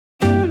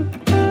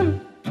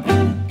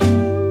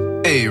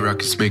Hey,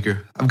 Ruckus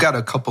Maker. I've got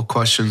a couple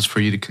questions for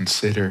you to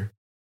consider.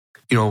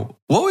 What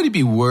would it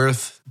be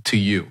worth to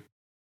you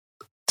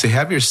to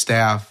have your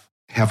staff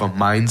have a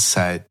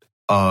mindset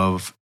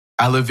of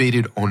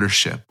elevated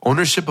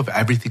ownership of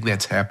everything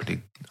that's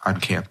happening on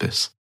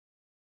campus?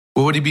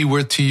 What would it be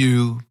worth to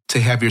you to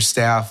have your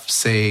staff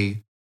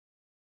say,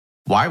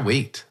 why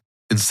wait?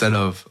 Instead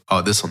of,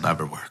 oh, this will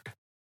never work.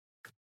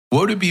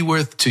 What would it be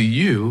worth to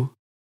you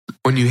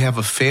when you have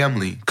a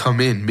family come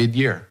in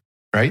mid-year,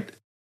 right?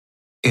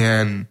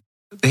 And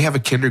they have a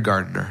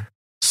kindergartner.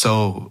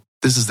 So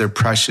this is their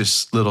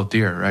precious little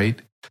dear,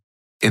 right?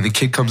 And the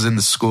kid comes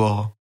into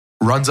school,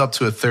 runs up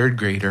to a third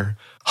grader,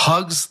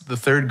 hugs the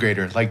third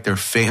grader like their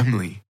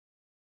family.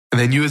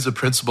 And then you as a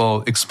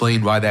principal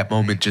explain why that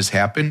moment just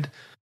happened.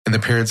 And the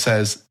parent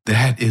says,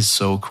 that is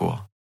so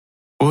cool.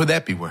 What would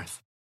that be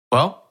worth?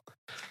 Well,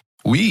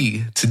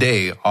 we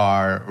today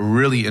are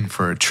really in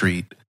for a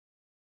treat.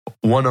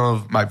 One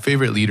of my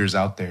favorite leaders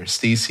out there,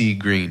 Stacy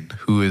Green,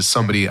 who is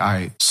somebody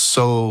I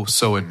so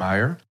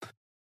admire,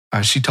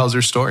 she tells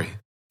her story.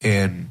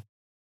 And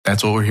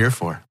that's what we're here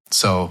for.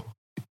 So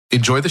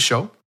enjoy the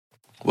show.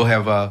 We'll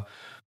have a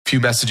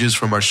few messages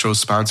from our show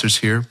sponsors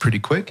here pretty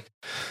quick,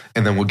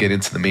 and then we'll get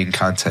into the main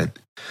content.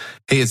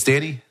 Hey, it's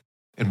Danny,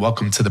 and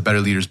welcome to the Better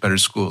Leaders, Better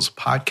Schools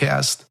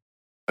podcast,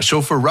 a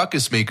show for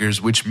ruckus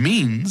makers, which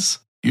means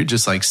you're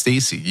just like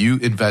Stacy. You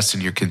invest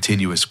in your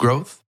continuous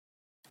growth,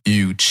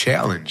 you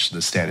challenge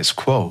the status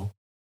quo,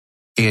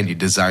 and you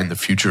design the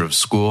future of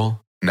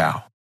school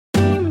now.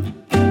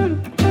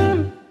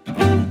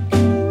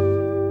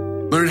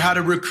 Learn how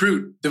to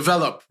recruit,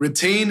 develop,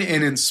 retain,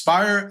 and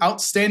inspire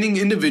outstanding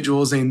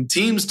individuals and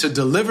teams to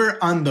deliver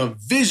on the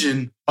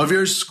vision of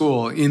your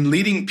school in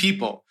leading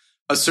people.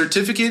 A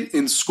certificate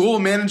in school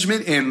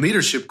management and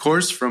leadership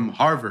course from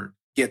Harvard.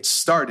 Get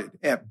started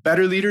at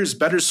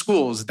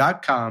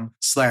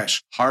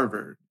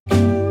betterleadersbetterschools.com/Harvard.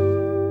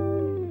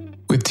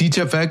 With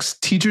TeachFX,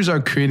 teachers are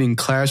creating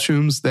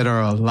classrooms that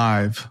are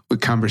alive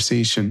with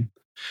conversation.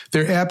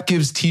 Their app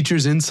gives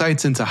teachers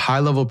insights into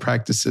high-level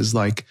practices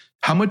like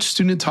how much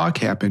student talk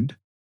happened,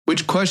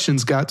 which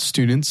questions got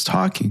students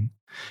talking.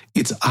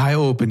 It's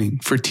eye-opening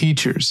for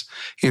teachers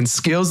and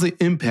scales the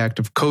impact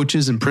of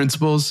coaches and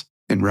principals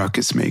and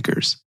ruckus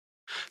makers.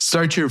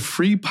 Start your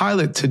free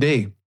pilot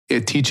today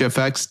at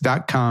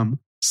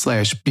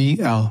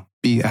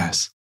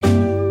teachfx.com/BLBS.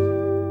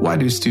 Why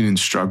do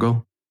students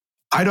struggle?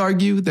 I'd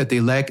argue that they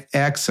lack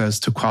access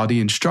to quality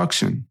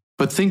instruction,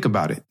 but think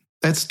about it.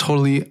 That's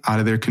totally out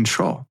of their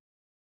control.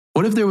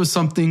 What if there was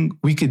something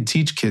we could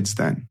teach kids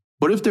then?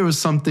 What if there was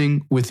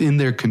something within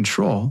their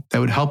control that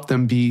would help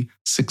them be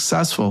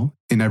successful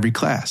in every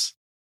class?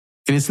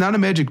 And it's not a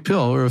magic pill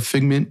or a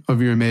figment of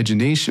your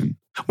imagination.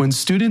 When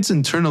students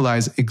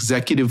internalize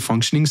executive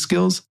functioning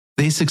skills,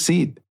 they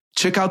succeed.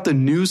 Check out the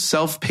new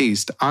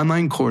self-paced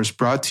online course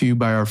brought to you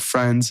by our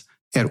friends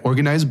at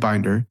Organized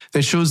Binder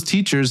that shows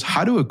teachers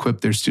how to equip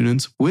their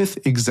students with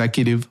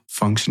executive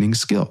functioning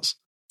skills.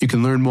 You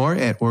can learn more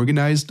at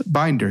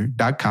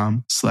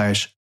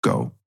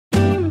organizedbinder.com/go.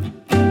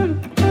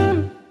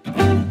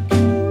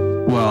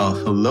 Well,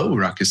 hello,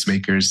 ruckus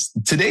makers.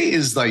 Today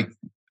is like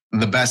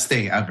the best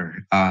day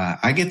ever.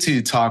 I get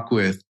to talk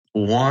with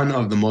one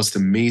of the most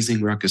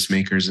amazing ruckus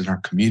makers in our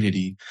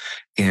community,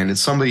 and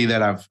it's somebody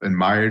that I've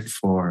admired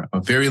for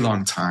a very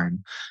long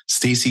time,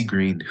 Stacy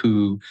Green,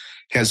 who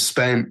has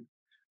spent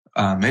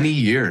many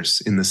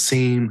years in the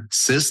same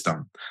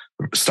system,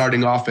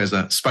 starting off as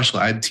a special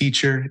ed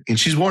teacher, and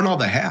she's worn all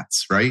the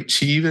hats, right?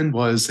 She even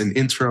was an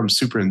interim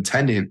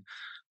superintendent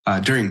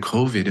during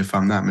COVID, if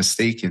I'm not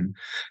mistaken,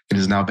 and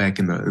is now back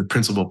in the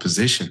principal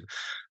position.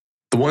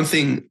 The one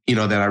thing,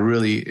 that I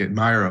really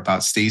admire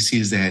about Stacy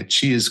is that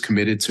she is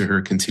committed to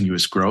her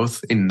continuous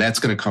growth, and that's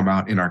going to come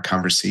out in our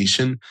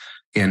conversation.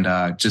 And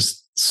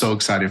just so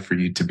excited for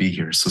you to be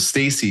here. So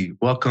Stacy,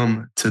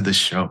 welcome to the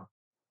show.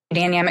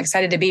 Danny, I'm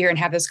excited to be here and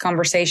have this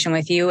conversation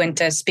with you and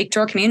to speak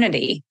to our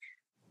community.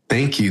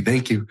 Thank you.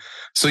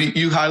 So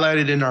you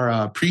highlighted in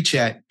our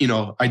pre-chat,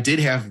 I did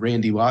have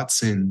Randy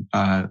Watson.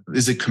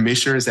 Is it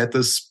commissioner? Is that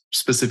the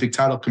specific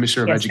title?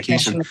 Commissioner of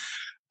Education. Commissioner.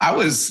 I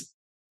was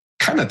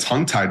kind of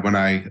tongue-tied when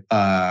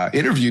I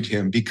interviewed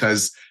him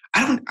because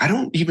I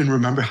don't even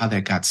remember how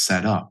that got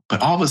set up.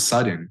 But all of a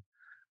sudden,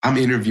 I'm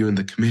interviewing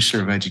the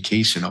Commissioner of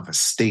Education of a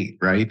state,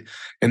 right?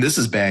 And this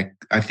is back,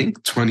 I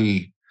think,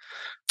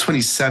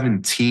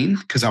 2017,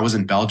 because I was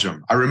in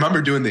Belgium. I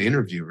remember doing the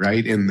interview,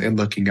 right? And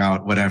looking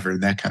out, whatever,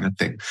 that kind of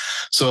thing.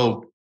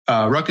 So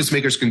ruckus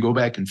makers can go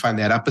back and find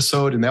that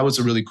episode. And that was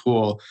a really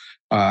cool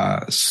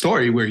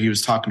story where he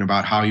was talking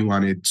about how he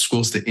wanted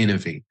schools to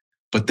innovate.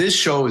 But this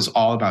show is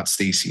all about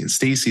Stacy, and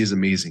Stacy is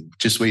amazing.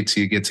 Just wait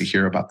till you get to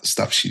hear about the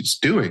stuff she's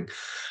doing.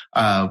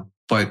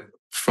 But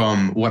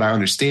from what I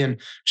understand,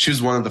 she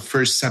was one of the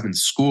first 7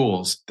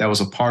 schools that was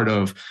a part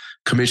of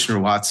Commissioner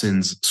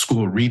Watson's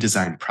school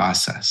redesign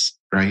process,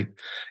 right?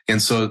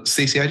 And so,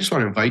 Stacy, I just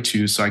want to invite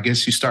you. So I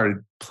guess you started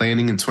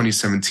planning in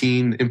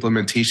 2017,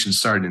 implementation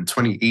started in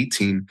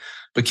 2018.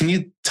 But can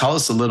you tell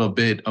us a little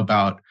bit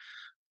about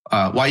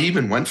why you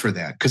even went for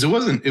that? Because it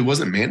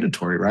wasn't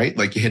mandatory, right?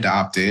 Like you had to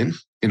opt in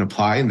and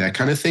apply and that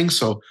kind of thing.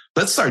 So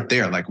let's start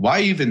there. Like,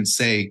 why even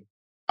say,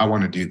 I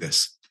want to do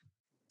this?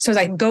 So as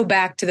I go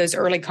back to those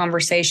early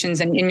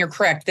conversations, and you're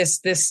correct,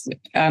 this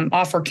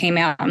offer came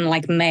out in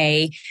like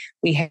May.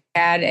 We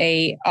had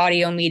a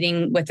audio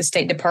meeting with the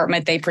State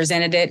Department. They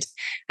presented it.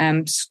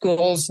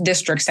 Schools,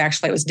 districts,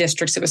 actually, it was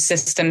districts, it was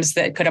systems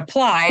that could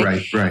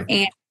apply. Right.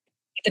 And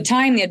at the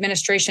time, the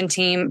administration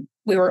team,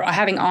 we were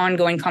having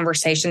ongoing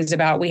conversations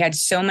about, we had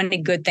so many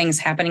good things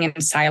happening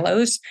in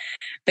silos,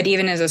 but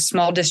even as a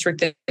small district,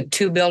 the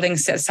two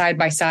buildings set side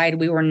by side,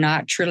 we were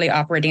not truly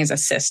operating as a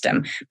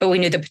system, but we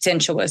knew the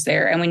potential was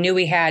there. And we knew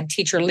we had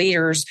teacher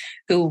leaders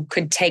who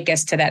could take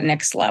us to that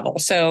next level.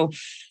 So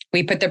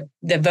we put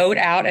the vote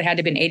out. It had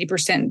to be an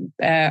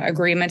 80%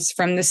 agreements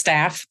from the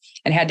staff.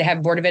 It had to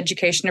have Board of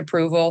Education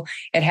approval.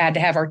 It had to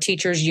have our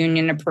teachers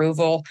union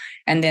approval,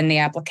 and then the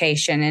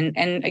application.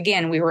 And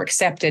again, we were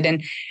accepted.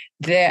 And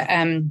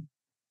the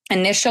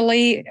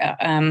initially,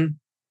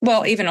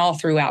 well, even all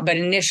throughout, but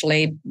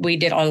initially we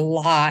did a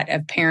lot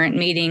of parent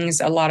meetings,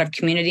 a lot of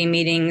community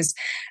meetings,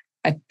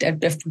 a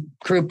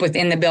group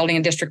within the building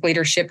and district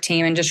leadership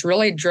team, and just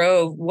really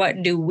drove,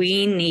 what do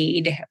we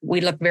need?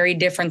 We look very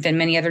different than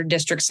many other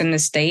districts in the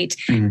state.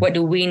 Mm-hmm. What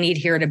do we need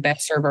here to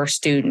best serve our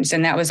students?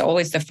 And that was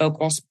always the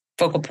focal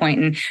point.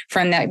 And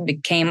from that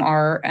became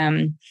our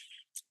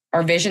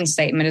vision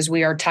statement is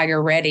we are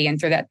Tiger Ready. And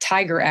through that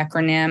Tiger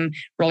acronym,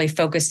 really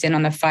focused in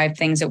on the 5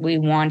 things that we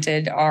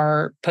wanted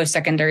our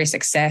post-secondary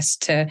success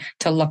to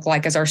look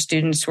like as our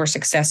students were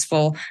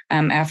successful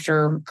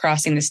after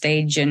crossing the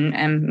stage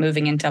and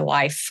moving into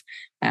life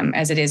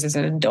as it is as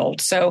an adult.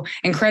 So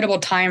incredible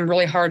time,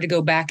 really hard to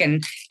go back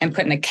and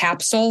put in a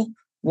capsule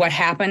what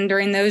happened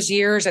during those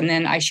years. And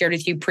then I shared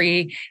with you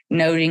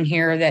pre-noting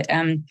here that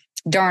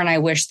darn, I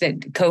wish that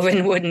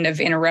COVID wouldn't have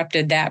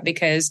interrupted that,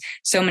 because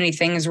so many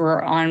things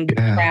were on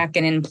track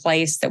and in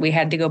place that we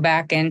had to go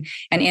back and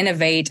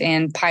innovate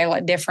and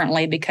pilot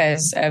differently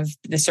because of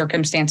the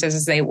circumstances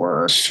as they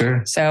were.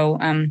 Sure. So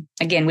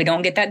again, we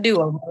don't get that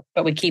do-over,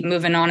 but we keep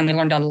moving on, and we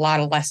learned a lot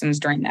of lessons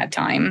during that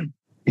time.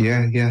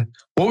 Yeah.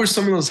 What were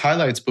some of those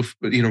highlights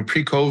before,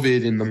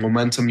 pre-COVID and the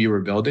momentum you were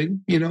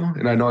building,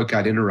 and I know it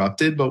got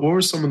interrupted, but what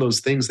were some of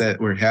those things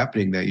that were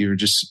happening that you were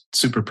just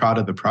super proud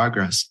of the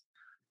progress?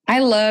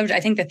 I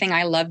think the thing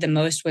I loved the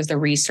most was the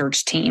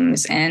research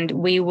teams, and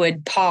we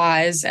would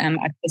pause,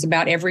 it was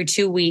about every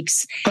 2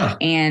 weeks,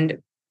 and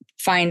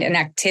find an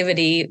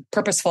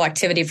purposeful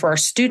activity for our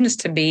students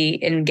to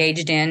be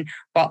engaged in,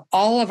 while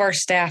all of our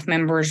staff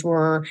members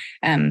were,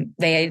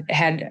 they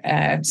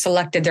had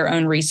selected their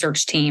own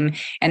research team,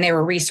 and they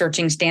were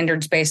researching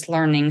standards-based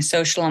learning,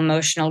 social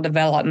emotional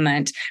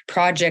development,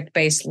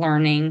 project-based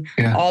learning,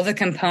 all the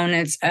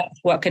components of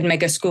what could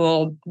make a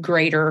school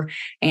greater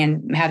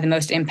and have the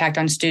most impact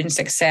on student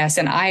success.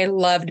 And I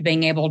loved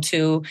being able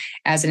to,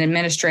 as an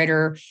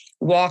administrator,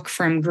 walk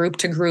from group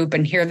to group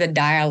and hear the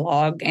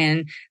dialogue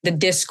and the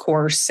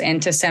discourse,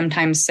 and to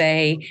sometimes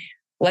say,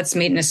 let's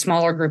meet in a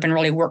smaller group and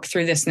really work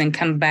through this and then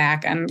come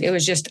back. It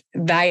was just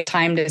that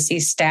time to see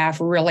staff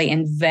really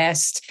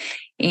invest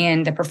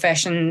in the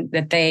profession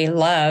that they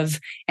love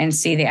and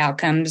see the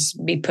outcomes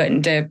be put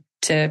into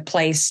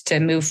place to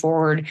move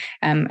forward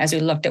as we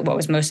looked at what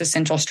was most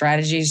essential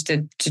strategies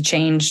to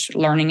change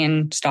learning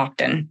in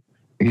Stockton.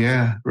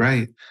 Yeah,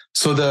 right.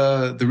 So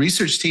the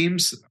research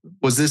teams,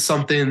 was this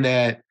something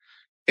that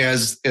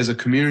as a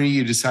community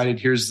you decided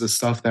here's the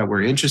stuff that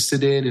we're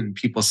interested in and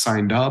people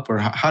signed up, or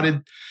how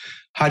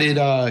did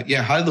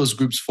those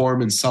groups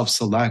form and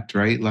self-select,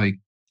 right? Like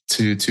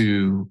to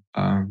do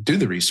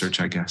the research,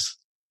 I guess.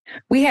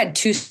 We had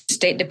 2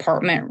 State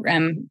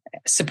Department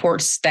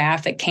support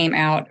staff that came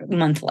out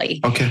monthly.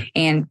 Okay.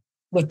 And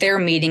with their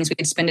meetings, we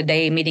could spend a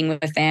day meeting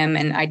with them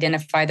and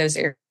identify those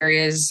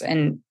areas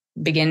and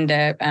begin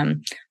to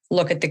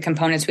look at the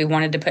components we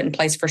wanted to put in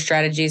place for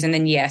strategies. And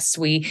then, yes,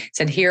 we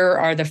said, here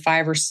are the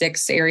 5 or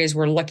 6 areas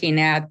we're looking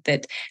at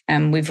that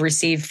we've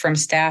received from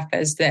staff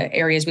as the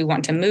areas we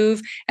want to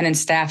move. And then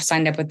staff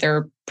signed up with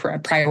their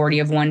priority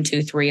of 1,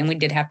 2, 3. And we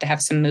did have to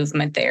have some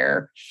movement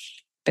there.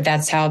 But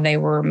that's how they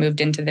were moved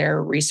into their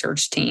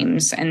research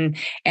teams. And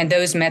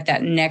those met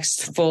that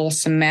next full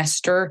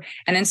semester.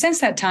 And then since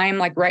that time,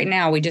 like right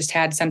now, we just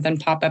had something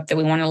pop up that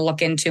we want to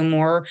look into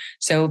more.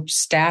 So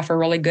staff are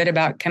really good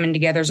about coming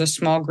together as a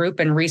small group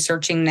and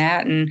researching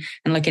that and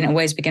looking at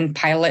ways we can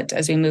pilot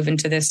as we move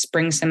into this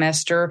spring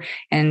semester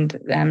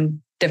and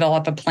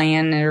develop a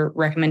plan or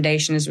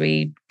recommendation as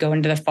we go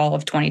into the fall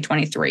of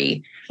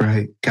 2023.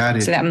 Right. Got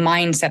it. So that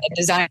mindset of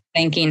design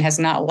thinking has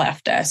not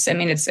left us. I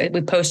mean,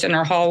 we post in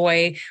our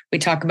hallway. We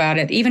talk about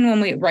it. Even when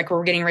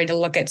we're getting ready to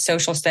look at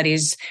social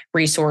studies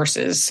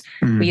resources,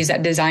 we use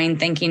that design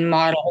thinking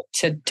model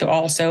to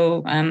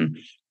also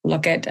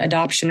look at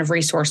adoption of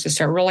resources.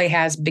 So it really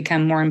has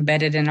become more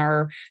embedded in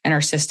our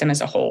system as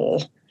a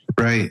whole.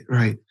 Right.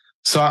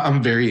 So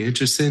I'm very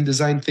interested in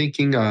design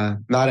thinking.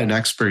 Not an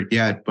expert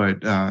yet,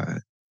 but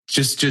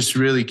just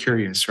really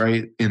curious,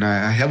 right? And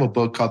I have a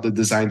book called The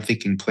Design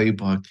Thinking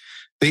Playbook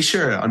They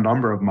share a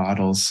number of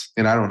models,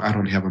 and I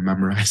don't have them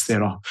memorized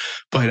at all.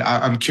 But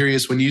I'm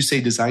curious, when you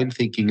say design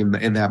thinking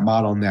in that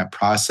model, in that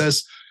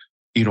process,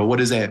 what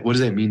does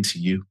that mean to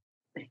you?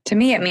 To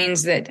me, it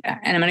means that,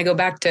 and I'm going to go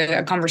back to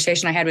a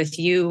conversation I had with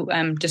you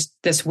just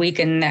this week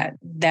in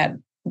that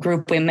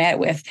group we met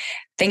with,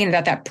 thinking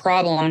about that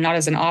problem not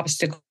as an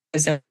obstacle,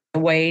 as a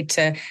way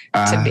to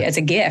be as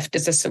a gift.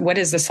 What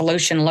does the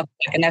solution look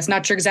like? And that's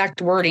not your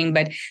exact wording,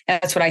 but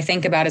that's what I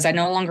think about. Is I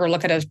no longer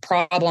look at it as a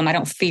problem. I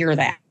don't fear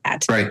that.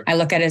 Right. I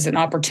look at it as an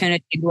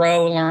opportunity to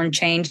grow, learn,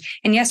 change.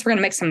 And yes, we're going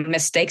to make some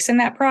mistakes in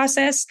that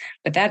process,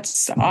 but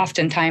that's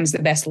oftentimes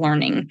the best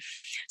learning.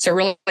 So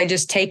really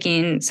just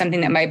taking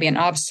something that might be an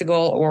obstacle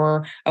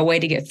or a way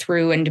to get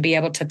through, and to be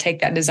able to take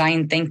that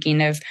design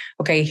thinking of,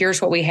 okay,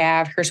 here's what we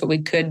have, here's what we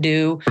could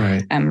do,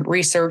 right.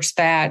 Research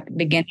that,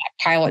 begin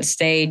that pilot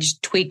stage,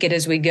 tweak it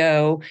as we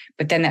go,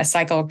 but then that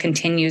cycle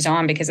continues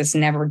on because it's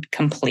never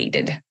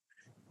completed.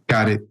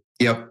 Got it.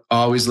 Yep.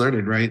 Always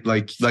learning, right?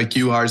 Like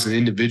you are as an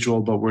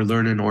individual, but we're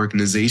learning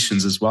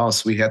organizations as well.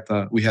 So we have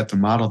to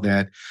model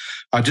that.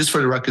 Just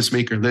for the ruckus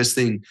maker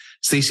listening,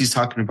 Stacy's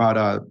talking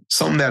about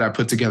something that I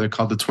put together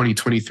called the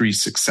 2023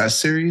 Success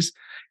Series.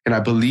 And I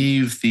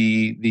believe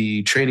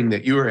the training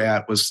that you were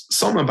at was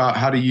something about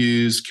how to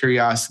use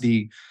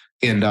curiosity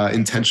and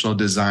intentional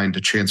design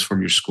to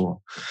transform your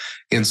school.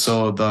 And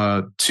so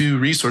the three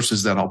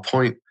resources I'll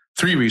point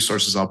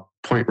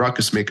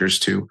ruckus makers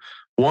to.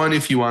 One,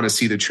 if you want to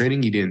see the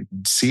training, you didn't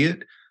see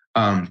it,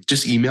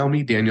 just email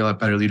me, Daniel at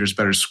Better Leaders,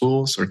 Better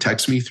Schools, or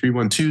text me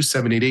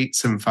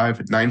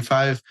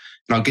 312-788-7595,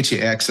 and I'll get you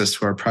access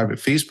to our private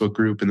Facebook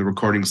group and the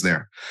recordings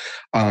there.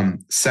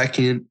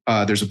 Second,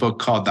 there's a book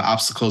called The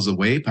Obstacles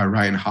Away by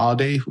Ryan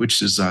Holiday,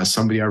 which is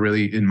somebody I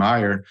really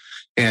admire.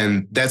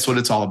 And that's what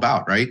it's all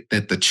about, right?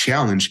 That the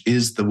challenge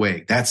is the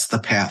way. That's the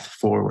path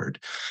forward.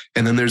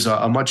 And then there's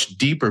a much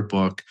deeper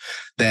book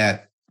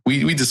that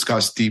we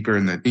discussed deeper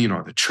in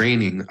the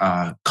training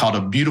called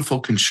A Beautiful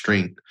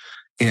Constraint.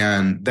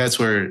 And that's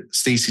where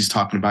Stacy's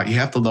talking about, you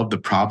have to love the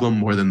problem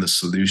more than the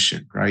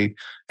solution, right?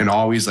 And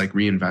always like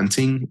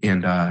reinventing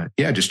and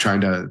just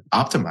trying to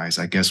optimize,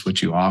 I guess,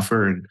 what you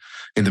offer and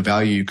the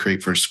value you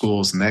create for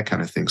schools and that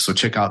kind of thing. So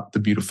check out The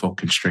Beautiful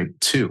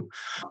Constraint too.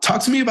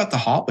 Talk to me about the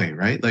hallway,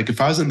 right? Like if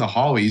I was in the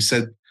hallway, you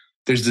said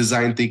there's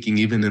design thinking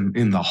even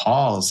in the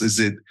halls. Is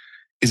it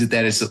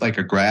like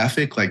a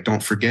graphic? Like,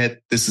 don't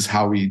forget, this is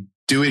how we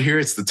do it here.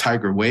 It's the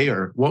Tiger Way,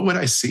 or what would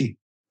I see?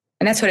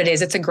 And that's what it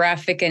is. It's a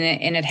graphic, and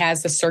it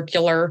has the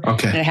circular,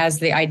 okay, and it has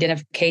the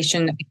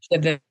identification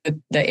of the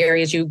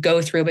areas you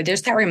go through. But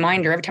there's that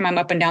reminder every time I'm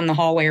up and down the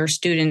hallway, or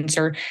students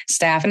or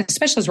staff, and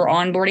especially as we're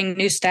onboarding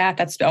new staff,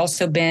 that's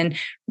also been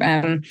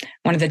one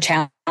of the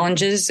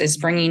challenges, is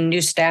bringing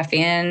new staff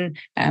in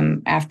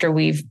after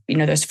we've,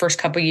 those first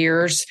couple of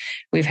years,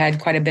 we've had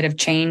quite a bit of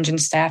change in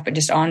staff, but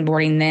just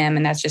onboarding them.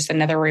 And that's just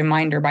another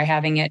reminder by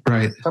having it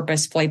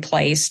purposefully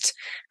placed,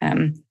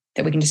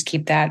 that we can just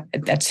keep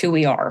that's who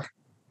we are.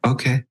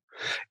 Okay.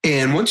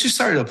 And once you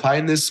started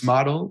applying this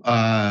model,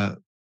 for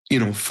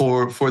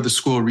the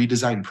school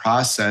redesign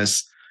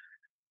process,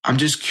 I'm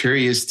just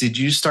curious, did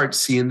you start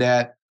seeing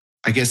that,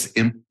 I guess,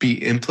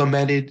 be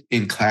implemented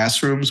in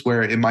classrooms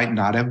where it might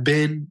not have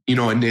been,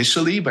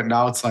 initially, but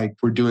now it's like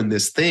we're doing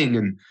this thing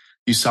and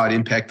you saw it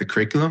impact the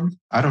curriculum?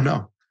 I don't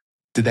know.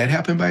 Did that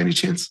happen by any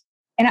chance?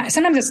 And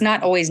sometimes it's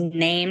not always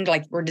named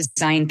like we're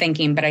design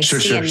thinking, but I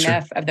see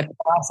enough of the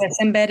process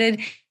embedded.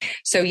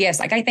 So yes,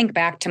 like I think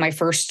back to my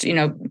first,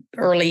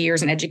 early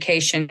years in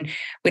education,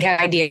 we'd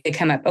have an idea to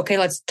come up. Okay,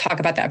 let's talk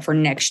about that for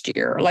next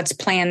year. Let's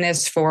plan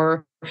this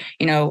for,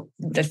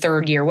 the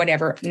third year,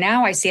 whatever.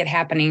 Now I see it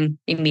happening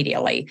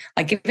immediately.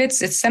 Like if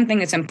it's something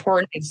that's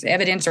important, it's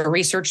evidence or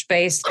research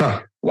based,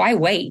 why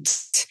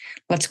wait?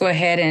 Let's go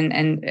ahead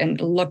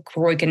and look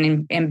where we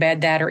can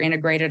embed that or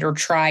integrate it or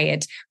try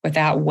it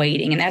without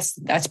waiting. And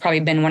that's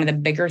probably been one of the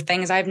bigger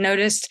things I've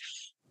noticed.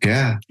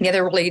 Yeah. The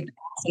other really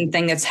awesome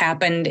thing that's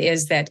happened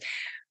is that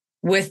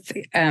with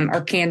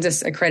our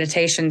Kansas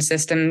accreditation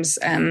systems,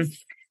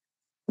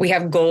 we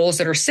have goals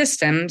that are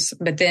systems,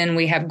 but then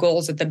we have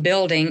goals at the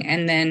building.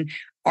 And then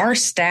our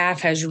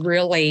staff has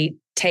really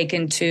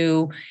taken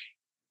to,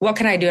 what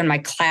can I do in my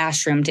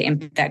classroom to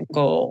impact that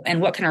goal?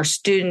 And what can our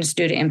students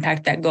do to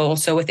impact that goal?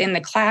 So within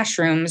the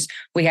classrooms,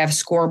 we have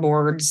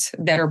scoreboards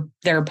that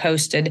are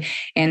posted,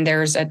 and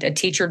there's a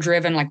teacher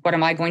driven, like, what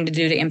am I going to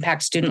do to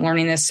impact student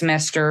learning this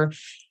semester?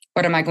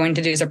 What am I going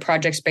to do as a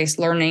project-based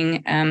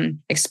learning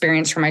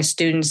experience for my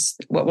students?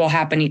 What will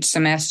happen each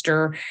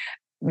semester?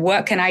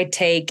 What can I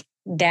take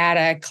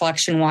data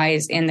collection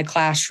wise in the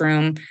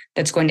classroom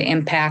that's going to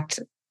impact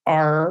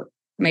our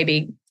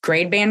maybe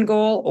grade band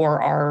goal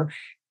or our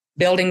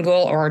building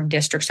goal or our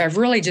district? So I've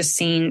really just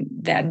seen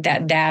that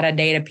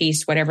data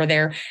piece, whatever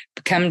there,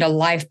 come to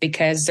life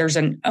because there's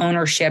an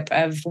ownership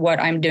of what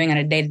I'm doing on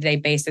a day-to-day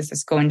basis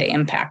that's going to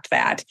impact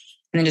that.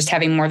 And then just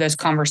having more of those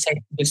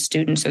conversations with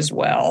students as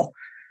well.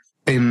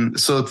 And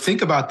so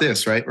think about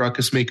this, right?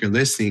 Ruckus Maker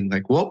listening,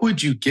 like what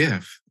would you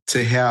give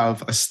to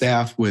have a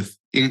staff with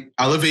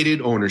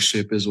elevated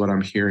ownership is what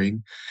I'm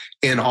hearing.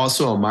 And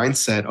also a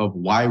mindset of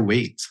why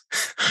wait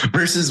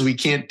versus we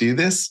can't do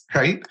this,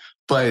 right?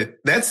 But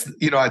that's,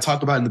 I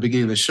talked about in the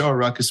beginning of the show, a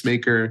ruckus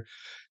maker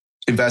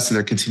invests in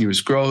their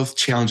continuous growth,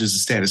 challenges the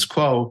status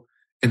quo,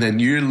 and then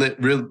you're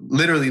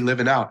literally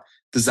living out,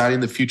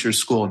 designing the future of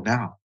school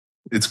now.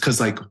 It's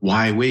because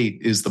why wait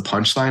is the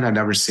punchline. I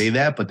never say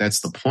that, but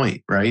that's the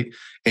point, right?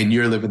 And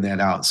you're living that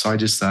out. So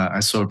I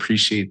so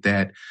appreciate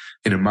that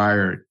and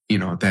admire,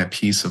 that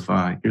piece of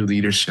your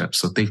leadership.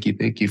 So thank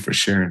you for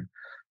sharing.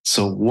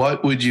 So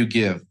what would you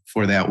give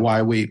for that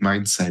why wait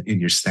mindset in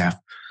your staff?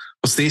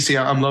 Well, Stacey,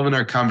 I'm loving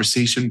our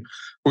conversation.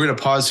 We're going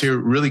to pause here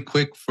really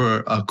quick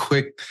for a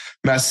quick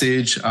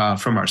message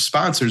from our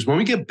sponsors. When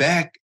we get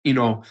back,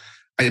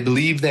 I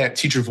believe that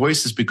teacher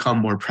voice has become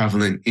more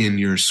prevalent in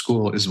your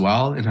school as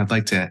well. And I'd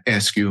like to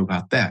ask you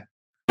about that.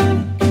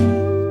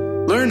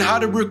 Learn how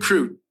to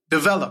recruit,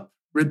 develop,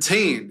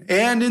 retain,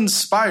 and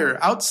inspire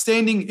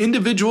outstanding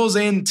individuals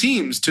and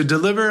teams to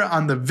deliver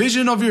on the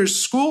vision of your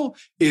school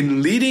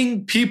in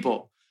leading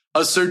people.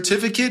 A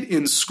certificate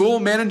in school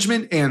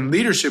management and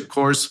leadership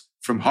course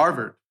from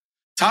Harvard.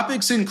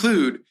 Topics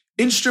include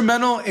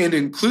instrumental and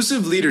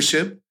inclusive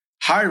leadership,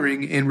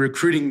 hiring and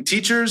recruiting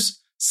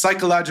teachers,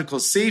 psychological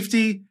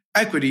safety,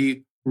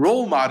 equity,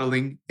 role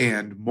modeling,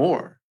 and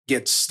more.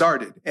 Get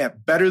started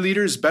at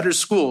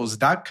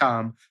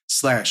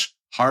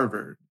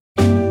betterleadersbetterschools.com/Harvard.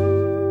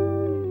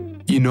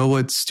 You know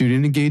what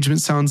student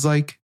engagement sounds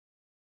like?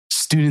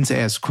 Students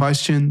ask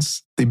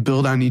questions, they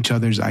build on each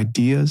other's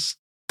ideas.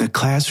 The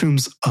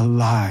classroom's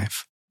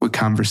alive with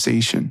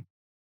conversation.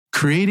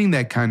 Creating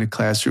that kind of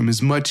classroom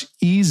is much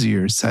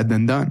easier said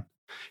than done.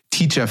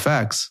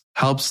 TeachFX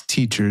helps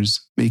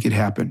teachers make it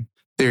happen.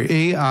 Their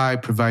AI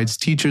provides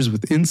teachers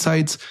with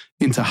insights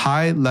into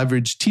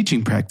high-leverage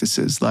teaching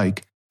practices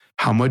like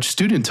how much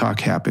student talk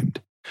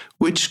happened,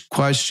 which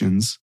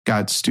questions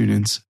got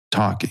students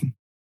talking.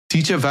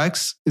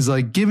 TeachFX is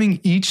like giving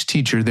each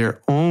teacher their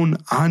own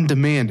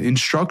on-demand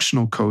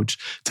instructional coach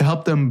to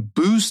help them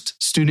boost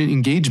student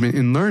engagement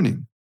in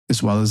learning,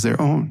 as well as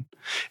their own.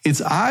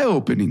 It's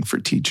eye-opening for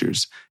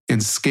teachers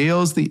and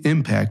scales the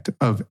impact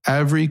of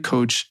every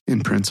coach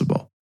and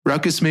principal.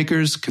 Ruckus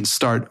makers can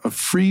start a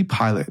free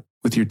pilot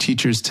with your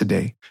teachers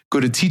today. Go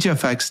to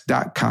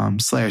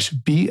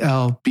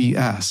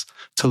teachfx.com/BLBS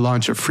to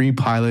launch a free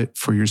pilot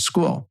for your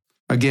school.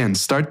 Again,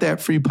 start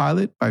that free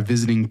pilot by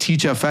visiting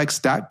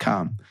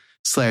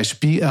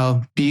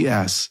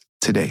teachfx.com/BLBS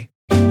today.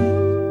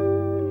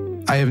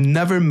 I have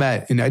never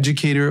met an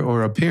educator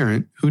or a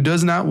parent who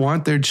does not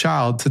want their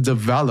child to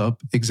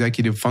develop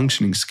executive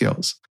functioning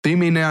skills. They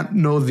may not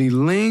know the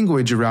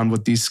language around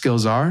what these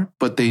skills are,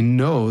 but they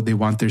know they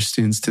want their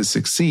students to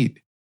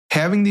succeed.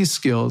 Having these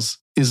skills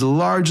is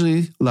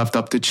largely left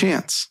up to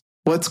chance.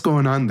 What's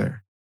going on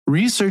there?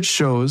 Research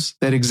shows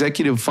that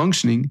executive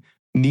functioning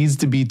needs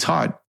to be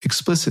taught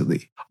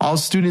explicitly. All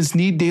students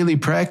need daily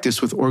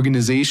practice with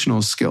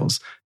organizational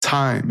skills,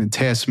 time and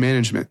task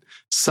management,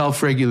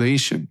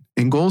 self-regulation,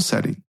 and goal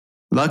setting.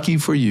 Lucky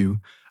for you,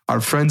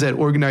 our friends at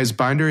Organized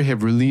Binder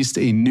have released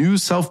a new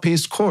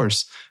self-paced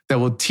course that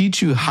will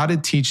teach you how to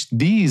teach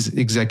these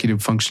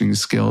executive functioning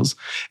skills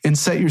and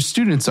set your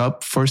students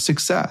up for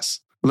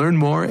success. Learn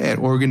more at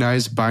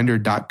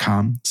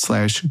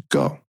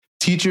organizedbinder.com/go.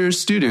 Teach your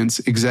students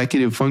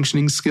executive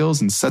functioning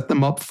skills and set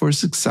them up for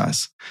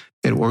success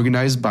at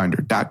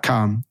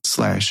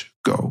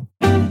organizedbinder.com/go.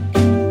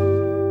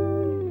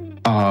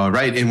 All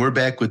right, and we're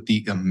back with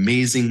the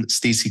amazing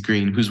Stacey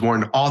Green, who's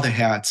worn all the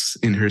hats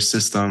in her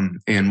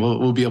system, and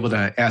we'll be able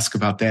to ask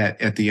about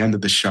that at the end of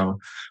the show.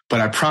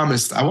 But I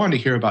promised I wanted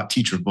to hear about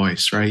teacher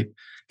voice, right?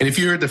 And if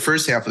you heard the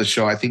first half of the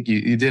show, I think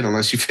you did,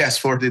 unless you fast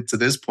forwarded to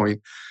this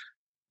point.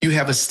 You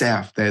have a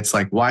staff that's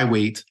like, why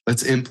wait?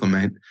 Let's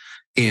implement,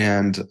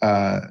 and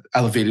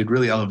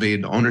really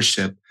elevated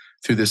ownership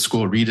through this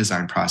school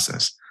redesign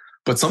process.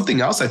 But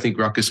something else I think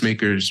ruckus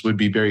makers would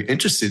be very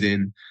interested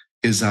in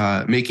is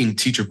making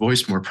teacher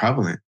voice more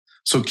prevalent.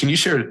 So can you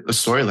share a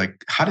story?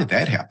 Like, how did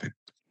that happen?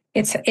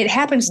 It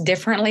happens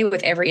differently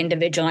with every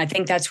individual. And I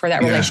think that's where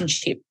that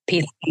relationship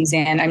piece comes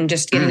in. I'm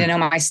just getting to know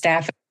my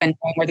staff and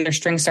knowing where their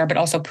strengths are, but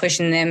also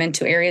pushing them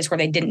into areas where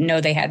they didn't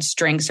know they had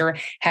strengths or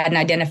hadn't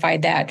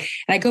identified that.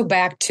 And I go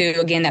back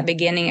to, again, that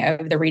beginning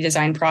of the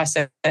redesign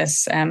process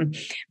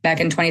back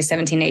in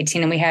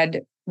 2017-18, and we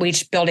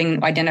each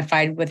building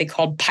identified what they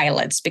called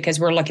pilots, because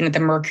we're looking at the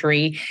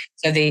Mercury,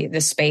 so the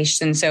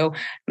space. And so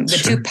the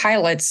two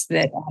pilots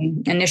that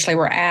initially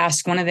were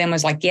asked, one of them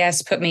was like,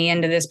 yes, put me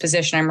into this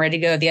position, I'm ready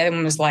to go. The other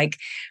one was like,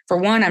 for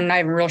one, I'm not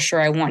even real sure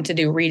I want to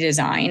do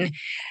redesign.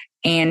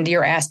 And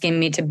you're asking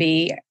me to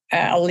be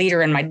a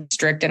leader in my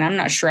district, and I'm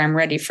not sure I'm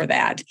ready for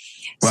that.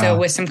 Wow. So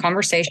with some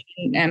conversation,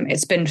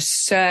 it's been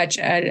such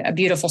a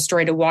beautiful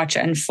story to watch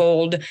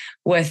unfold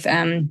with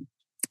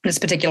this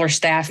particular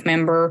staff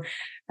member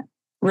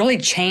really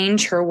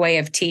change her way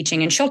of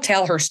teaching. And she'll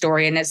tell her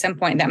story. And at some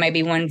point, that may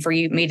be one for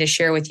me to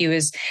share with you,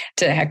 is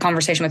to have a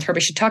conversation with her.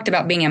 But she talked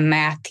about being a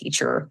math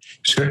teacher.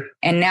 Sure.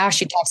 And now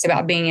she talks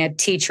about being a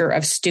teacher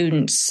of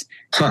students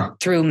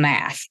through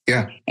math.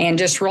 Yeah. And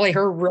just really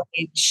her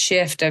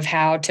shift of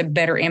how to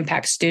better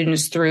impact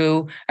students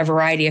through a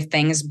variety of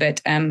things.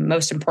 But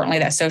most importantly,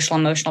 that social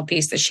emotional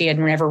piece that she had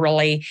never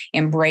really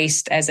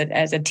embraced as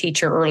a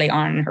teacher early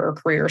on in her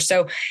career.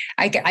 So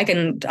I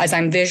can, as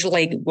I'm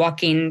visually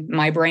walking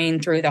my brain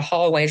through the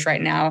hallways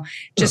right now,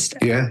 just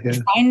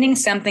finding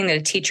something that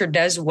a teacher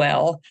does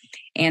well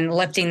and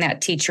lifting that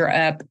teacher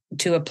up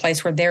to a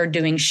place where they're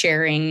doing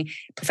sharing,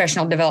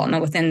 professional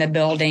development within the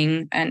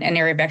building, and an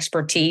area of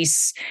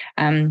expertise.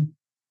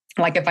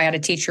 Like if I had a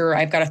teacher,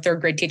 I've got a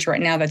third grade teacher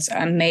right now that's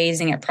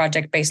amazing at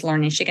project-based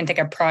learning. She can take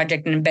a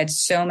project and embed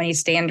so many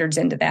standards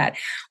into that.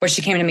 Where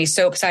she came to me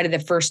so excited the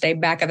first day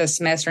back of the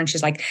semester, and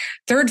she's like,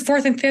 third,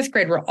 fourth, and fifth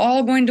grade, we're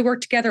all going to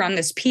work together on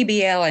this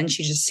PBL. And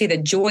she just see the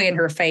joy in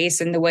her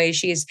face and the way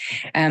she's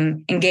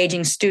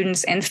engaging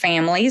students and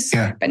families.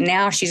 Yeah. But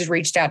now she's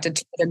reached out to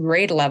two other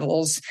grade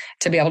levels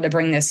to be able to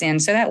bring this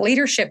in. So that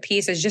leadership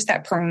piece is just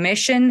that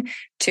permission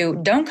to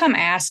don't come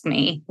ask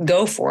me,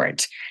 go for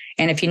it.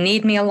 And if you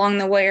need me along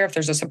the way, or if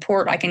there's a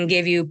support I can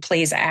give you,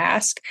 please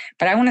ask.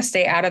 But I want to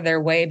stay out of their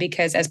way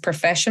because as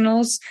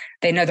professionals,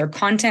 they know their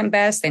content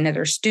best. They know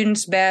their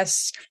students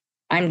best.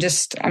 I'm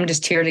just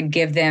here to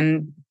give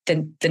them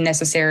the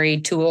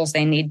necessary tools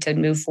they need to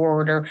move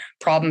forward or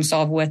problem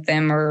solve with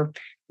them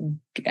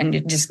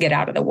and just get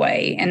out of the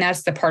way. And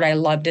that's the part I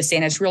love to see.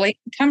 And it's really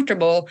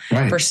comfortable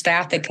for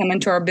staff that come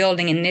into our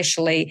building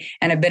initially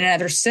and have been in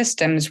other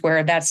systems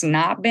where that's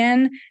not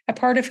been a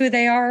part of who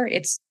they are.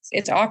 It's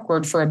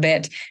awkward for a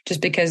bit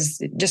just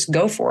because just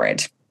go for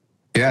it.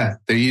 Yeah.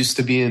 They're used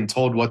to being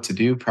told what to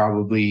do,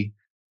 probably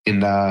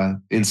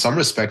in some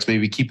respects,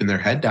 maybe keeping their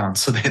head down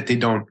so that they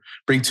don't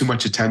bring too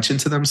much attention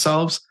to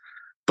themselves.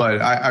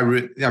 But I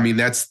mean,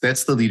 that's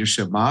the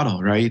leadership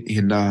model, right?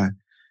 And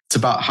it's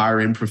about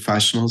hiring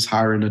professionals,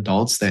 hiring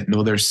adults that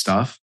know their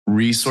stuff,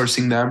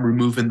 resourcing them,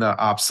 removing the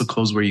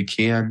obstacles where you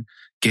can,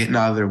 getting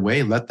out of their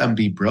way, let them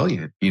be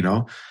brilliant,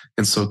 And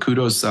so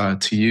kudos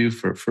to you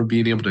for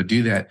being able to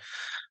do that.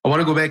 I want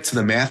to go back to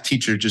the math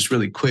teacher just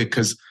really quick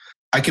because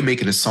I can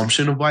make an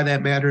assumption of why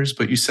that matters.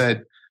 But you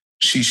said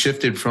she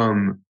shifted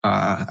from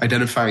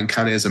identifying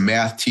kind of as a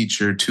math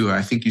teacher to,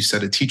 I think you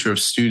said, a teacher of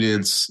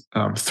students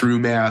through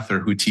math or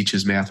who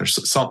teaches math or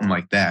something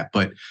like that.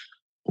 But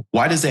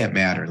why does that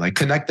matter? Like,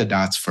 connect the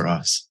dots for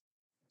us.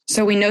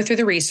 So we know through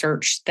the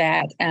research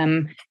that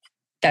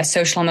that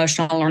social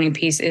emotional learning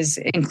piece is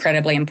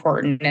incredibly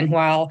important. And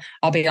while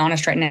I'll be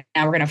honest right now,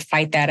 we're going to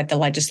fight that at the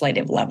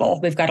legislative level.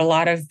 We've got a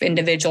lot of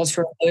individuals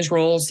for those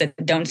roles that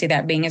don't see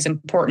that being as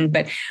important,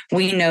 but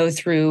we know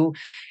through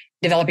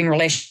developing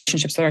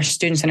relationships with our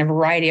students in a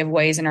variety of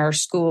ways in our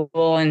school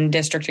and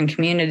district and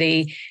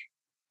community,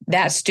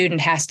 that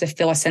student has to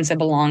feel a sense of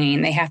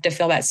belonging. They have to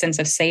feel that sense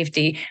of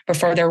safety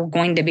before they're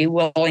going to be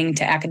willing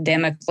to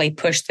academically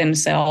push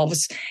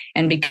themselves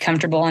and be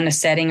comfortable in a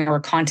setting or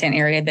a content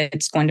area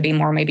that's going to be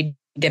more maybe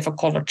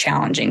difficult or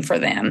challenging for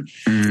them.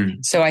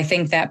 So I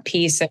think that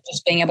piece of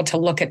just being able to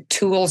look at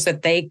tools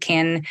that they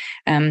can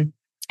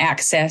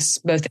access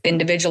both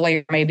individually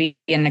or maybe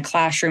in a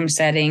classroom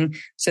setting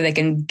so they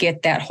can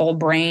get that whole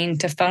brain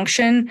to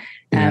function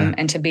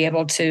and to be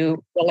able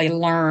to really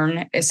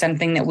learn is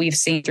something that we've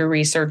seen through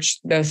research,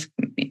 both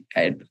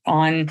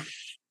on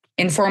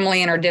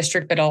informally in our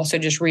district, but also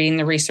just reading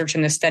the research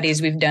and the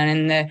studies we've done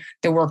and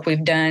the work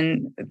we've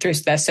done through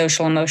that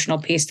social emotional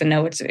piece to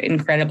know it's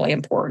incredibly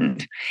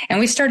important. And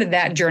we started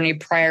that journey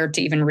prior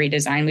to even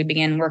Redesign. We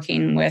began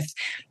working with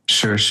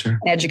an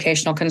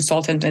educational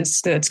consultant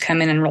that's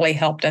come in and really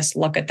helped us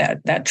look at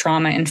that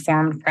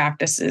trauma-informed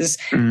practices.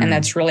 And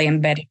that's really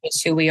embedded with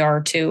who we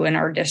are too in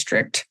our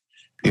district.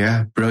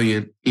 Yeah,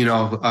 brilliant.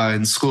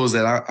 In schools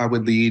that I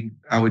would lead,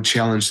 I would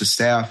challenge the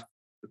staff.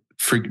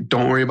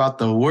 Don't worry about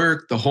the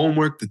work, the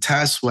homework, the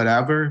tests,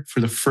 whatever. For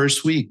the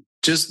first week,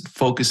 just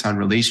focus on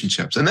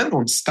relationships and then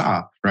don't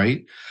stop,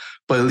 right?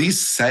 But at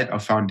least set a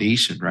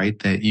foundation, right?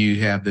 That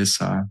you have this,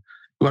 you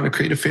want to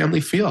create a family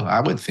feel,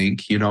 I would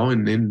think,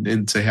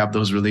 and to have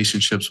those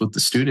relationships with the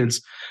students.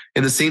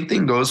 And the same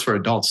thing goes for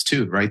adults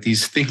too, right?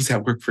 These things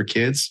that work for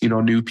kids,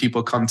 new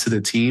people come to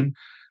the team.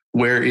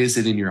 Where is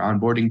it in your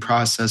onboarding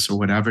process or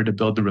whatever to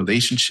build the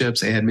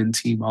relationships, admin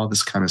team, all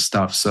this kind of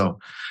stuff. So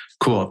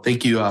cool.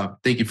 Thank you.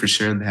 Thank you for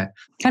sharing that.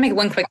 Can I make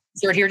one quick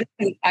insert here?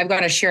 I've got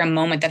to share a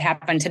moment that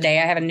happened today.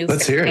 I have a new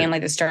family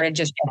that started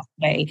just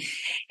yesterday,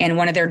 and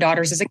one of their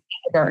daughters is a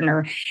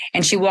kindergartner.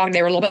 And they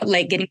were a little bit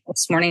late getting up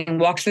this morning and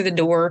walked through the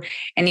door.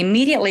 And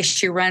immediately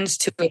she runs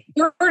to a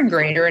third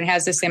grader and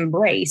has this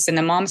embrace. And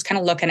the mom's kind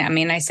of looking at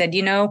me. And I said,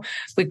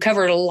 we've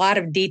covered a lot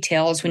of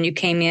details when you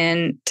came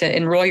in to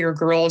enroll your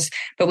girls,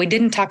 but we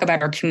didn't talk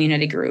about our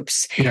community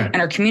groups. Yeah. And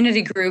our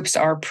community groups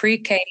are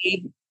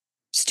pre-K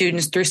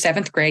students through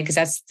seventh grade, because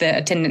that's the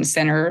attendance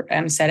center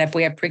setup.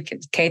 We have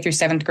pre-K through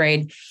seventh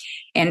grade.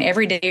 And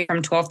every day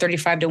from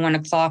 12:35 to 1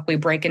 o'clock, we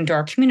break into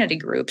our community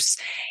groups.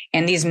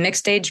 And these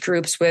mixed age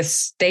groups with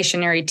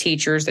stationary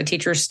teachers, the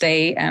teachers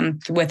stay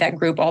with that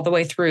group all the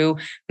way through,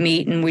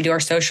 meet, and we do our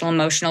social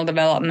emotional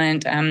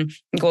development,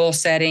 goal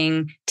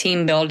setting,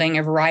 team building,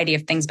 a variety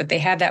of things. But they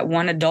have that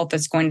one adult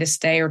that's going to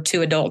stay, or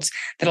two adults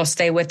that'll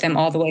stay with them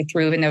all the way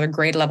through, even though the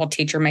grade level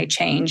teacher may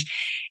change.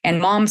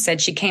 And Mom said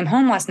she came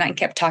home last night and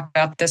kept talking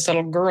about this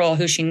little girl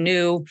who she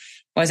knew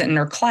wasn't in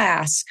her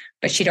class,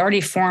 but she'd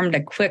already formed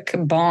a quick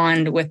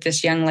bond with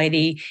this young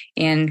lady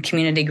in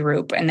community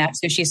group. And that's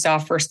who she saw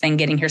first thing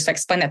getting here. So I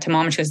explained that to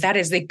Mom, and she goes, that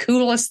is the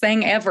coolest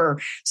thing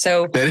ever.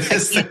 So that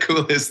is the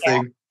coolest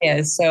thing. It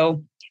is.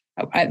 So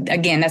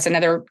again, that's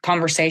another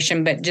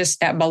conversation, but just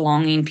that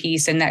belonging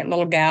piece, and that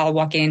little gal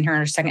walking in here on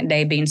her second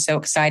day being so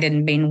excited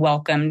and being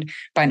welcomed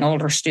by an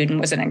older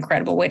student was an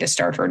incredible way to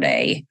start her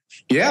day.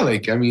 Yeah,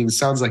 it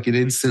sounds like it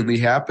instantly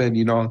happened.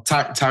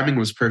 Timing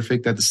was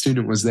perfect that the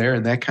student was there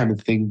and that kind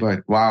of thing.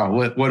 But wow,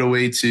 what a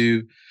way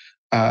to,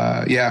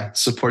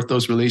 support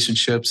those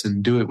relationships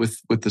and do it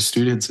with the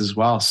students as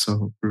well.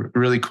 So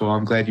really cool.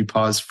 I'm glad you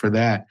paused for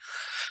that.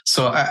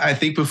 So I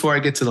think before I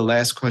get to the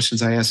last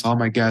questions I ask all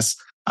my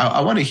guests,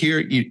 I want to hear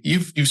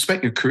you've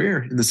spent your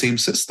career in the same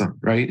system,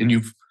 right? And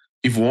you've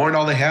worn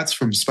all the hats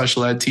from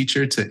special ed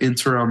teacher to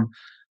interim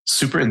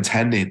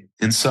superintendent.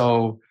 And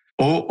so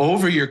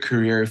over your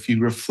career, if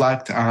you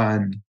reflect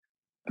on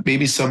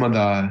maybe some of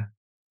the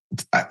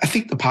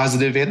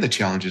positive and the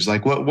challenges,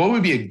 like what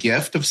would be a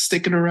gift of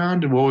sticking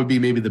around, and what would be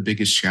maybe the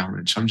biggest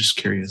challenge? I'm just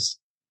curious.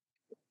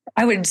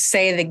 I would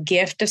say the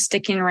gift of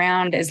sticking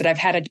around is that I've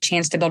had a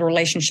chance to build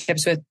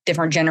relationships with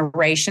different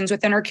generations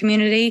within our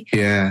community.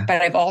 Yeah.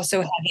 But I've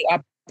also had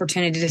the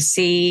opportunity to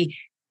see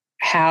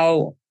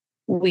how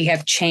we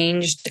have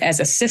changed as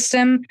a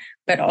system,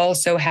 but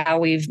also how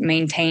we've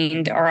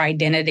maintained our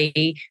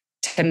identity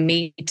to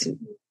meet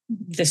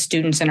the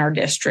students in our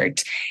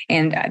district.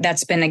 And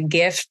that's been a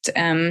gift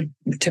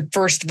to,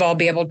 first of all,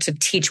 be able to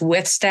teach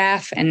with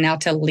staff, and now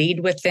to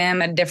lead with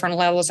them at different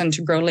levels, and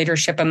to grow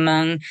leadership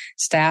among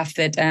staff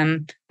that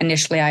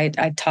initially I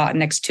taught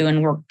next to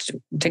and worked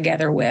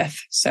together with.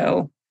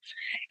 So,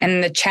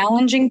 and the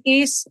challenging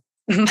piece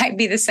might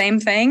be the same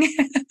thing.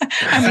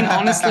 I mean,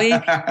 honestly.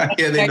 Yeah,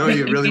 they know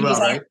you really well,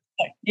 right?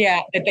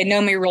 Yeah, that they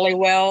know me really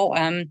well.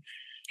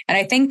 And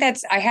I think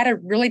I had a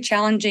really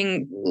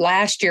challenging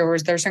last year, where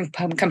there's some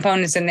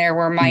components in there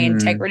where my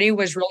integrity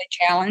was really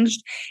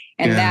challenged,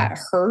 and that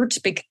hurt,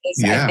 because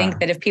I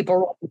think that if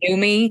people knew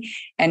me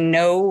and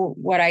know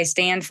what I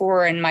stand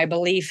for and my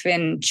belief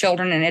in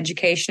children and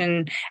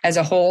education as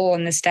a whole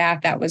and the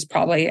staff, that was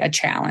probably a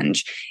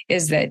challenge,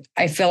 is that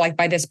I feel like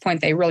by this point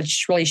they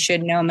really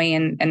should know me,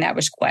 and that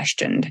was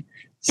questioned.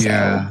 So,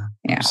 yeah.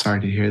 I'm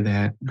sorry to hear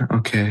that.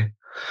 Okay.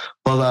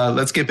 Well,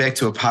 let's get back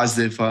to a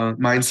positive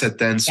mindset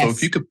then. So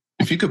yes.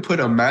 if you could put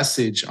a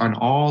message on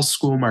all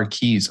school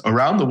marquees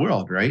around the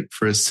world, right,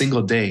 for a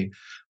single day,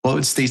 what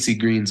would Stacey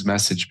Green's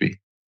message be?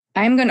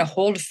 I'm going to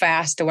hold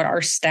fast to what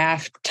our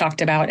staff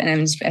talked about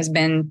and has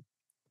been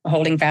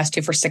holding fast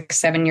to for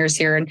 6-7 years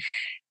here, and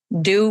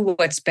do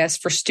what's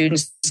best for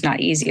students, not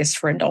easiest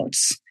for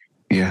adults.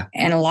 Yeah.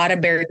 And a lot of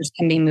barriers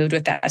can be moved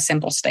with that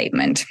simple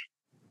statement.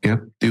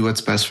 Yep. Do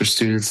what's best for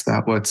students,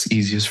 not what's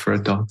easiest for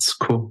adults.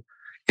 Cool.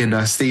 And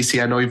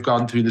Stacey, I know you've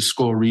gone through the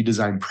school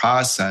redesign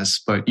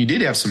process, but you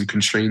did have some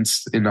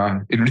constraints in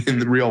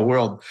the real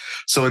world.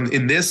 So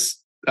in this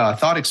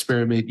thought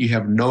experiment, you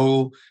have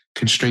no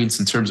constraints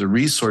in terms of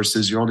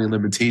resources. Your only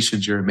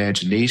limitations, your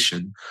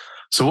imagination.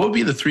 So what would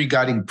be the 3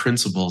 guiding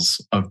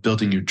principles of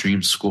building your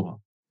dream school?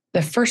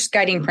 The first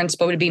guiding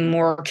principle would be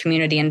more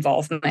community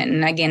involvement.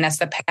 And again, that's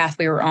the path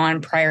we were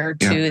on prior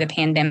to the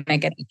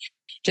pandemic, and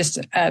just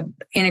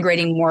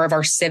integrating more of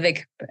our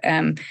civic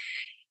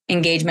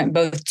engagement,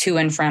 both to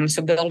and from.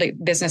 So building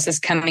businesses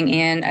coming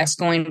in, us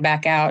going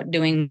back out,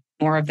 doing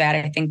more of that.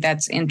 I think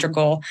that's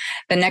integral.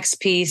 The next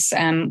piece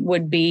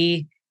would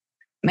be,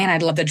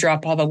 I'd love to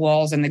drop all the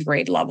walls in the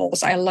grade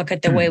levels. I look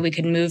at the way we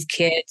could move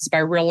kids by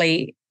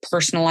really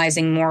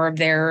personalizing more of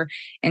their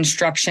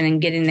instruction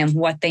and getting them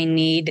what they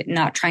need,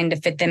 not trying to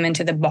fit them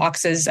into the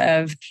boxes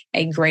of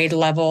a grade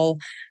level,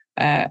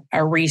 a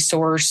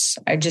resource.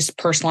 I just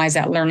personalize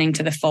that learning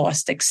to the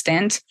fullest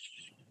extent.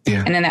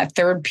 Yeah. And then that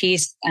third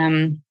piece,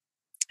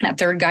 that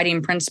third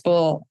guiding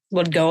principle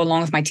would go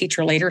along with my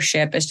teacher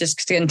leadership, is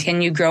just to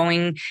continue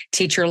growing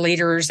teacher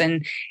leaders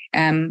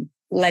and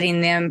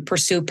letting them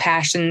pursue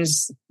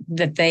passions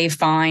that they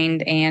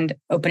find, and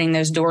opening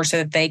those doors so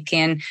that they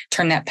can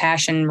turn that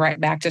passion right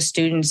back to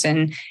students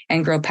and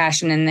grow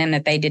passion in them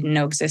that they didn't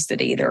know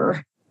existed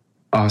either.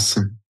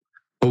 Awesome.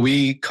 Well,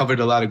 we covered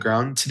a lot of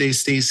ground today,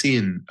 Stacey,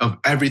 and of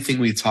everything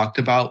we talked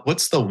about,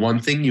 what's the one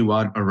thing you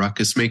want a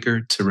ruckus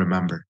maker to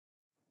remember?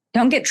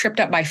 Don't get tripped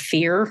up by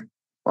fear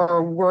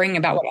or worrying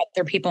about what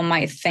other people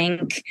might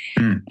think,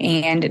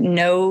 and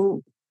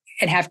know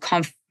and have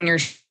confidence in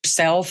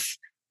yourself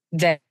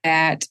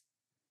that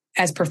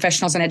as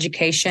professionals in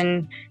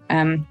education,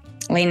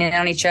 lean in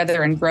on each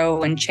other and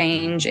grow and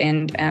change.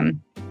 And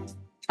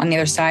on the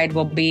other side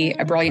will be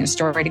a brilliant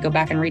story to go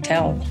back and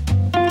retell.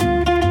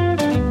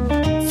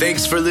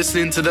 Thanks for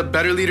listening to the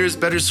Better Leaders,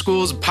 Better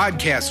Schools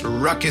podcast,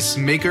 Ruckus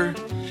Maker.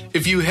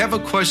 If you have a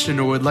question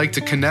or would like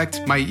to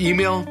connect, my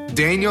email,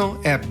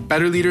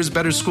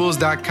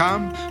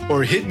 daniel@betterleadersbetterschools.com,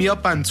 or hit me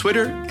up on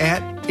Twitter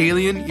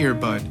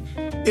 @AlienEarbud.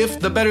 If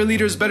the Better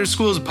Leaders, Better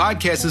Schools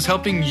podcast is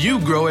helping you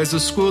grow as a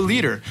school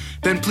leader,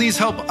 then please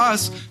help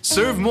us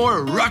serve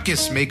more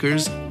ruckus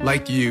makers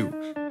like you.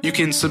 You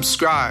can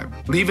subscribe,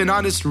 leave an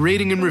honest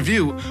rating and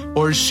review,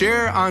 or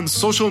share on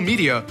social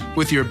media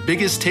with your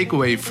biggest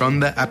takeaway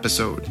from the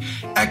episode.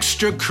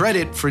 Extra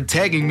credit for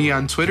tagging me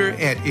on Twitter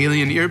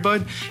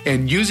 @AlienEarbud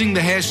and using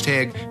the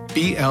hashtag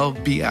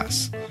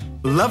BLBS.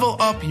 Level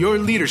up your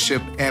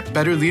leadership at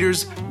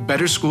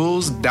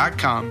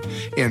betterleadersbetterschools.com,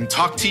 and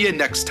talk to you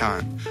next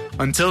time.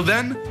 Until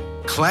then,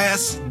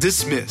 class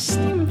dismissed.